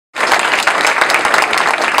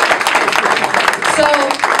So,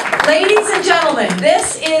 ladies and gentlemen,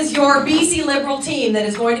 this is your BC Liberal team that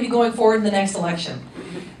is going to be going forward in the next election.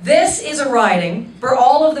 This is a riding. For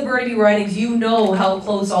all of the Burnaby ridings, you know how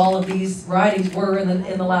close all of these ridings were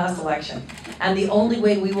in the last election. And the only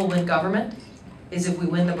way we will win government is if we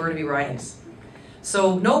win the Burnaby ridings.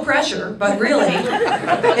 So no pressure, but really,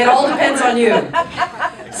 it all depends on you.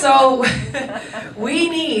 So we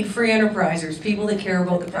need free enterprisers, people that care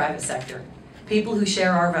about the private sector, people who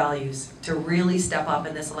share our values, to really step up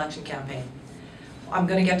in this election campaign. I'm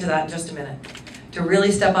going to get to that in just a minute. To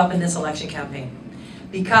really step up in this election campaign.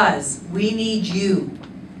 Because we need you.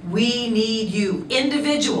 We need you.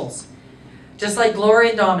 Individuals, just like Gloria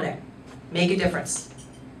and Dominic, make a difference.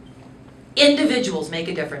 Individuals make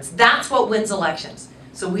a difference. That's what wins elections.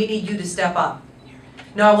 So we need you to step up.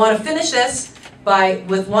 Now I want to finish this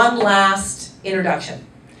with one last introduction,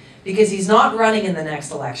 because he's not running in the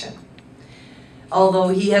next election. Although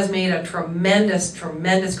he has made a tremendous,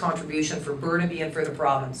 tremendous contribution for Burnaby and for the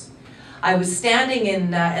province. I was standing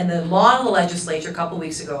in the lawn of the legislature a couple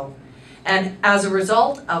weeks ago, and as a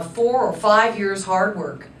result of 4 or 5 years hard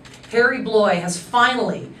work, Harry Bloy has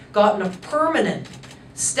finally gotten a permanent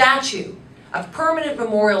statue, a permanent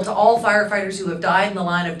memorial to all firefighters who have died in the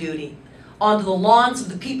line of duty, onto the lawns of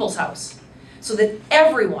the People's House, so that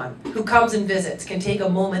everyone who comes and visits can take a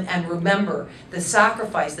moment and remember the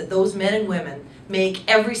sacrifice that those men and women make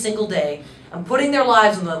every single day and putting their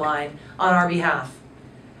lives on the line on our behalf.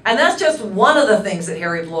 And that's just one of the things that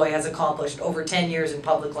Harry Bloy has accomplished over 10 years in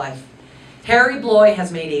public life. Harry Bloy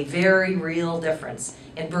has made a very real difference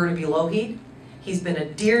in Burnaby-Lougheed. He's been a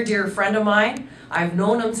dear, dear friend of mine. I've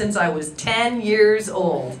known him since I was 10 years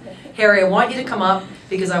old. Harry, I want you to come up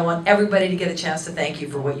because I want everybody to get a chance to thank you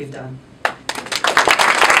for what you've done.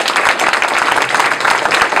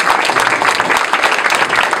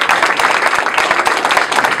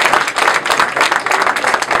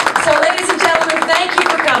 So, ladies and gentlemen, thank you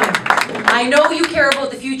for coming. I know you care about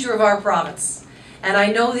the future of our province, and I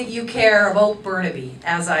know that you care about Burnaby,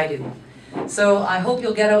 as I do. So I hope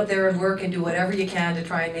you'll get out there and work and do whatever you can to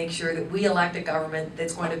try and make sure that we elect a government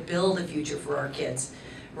that's going to build a future for our kids,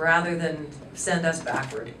 rather than send us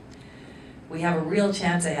backward. We have a real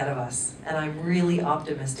chance ahead of us, and I'm really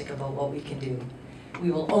optimistic about what we can do.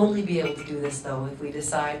 We will only be able to do this, though, if we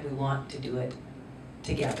decide we want to do it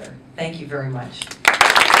together. Thank you very much.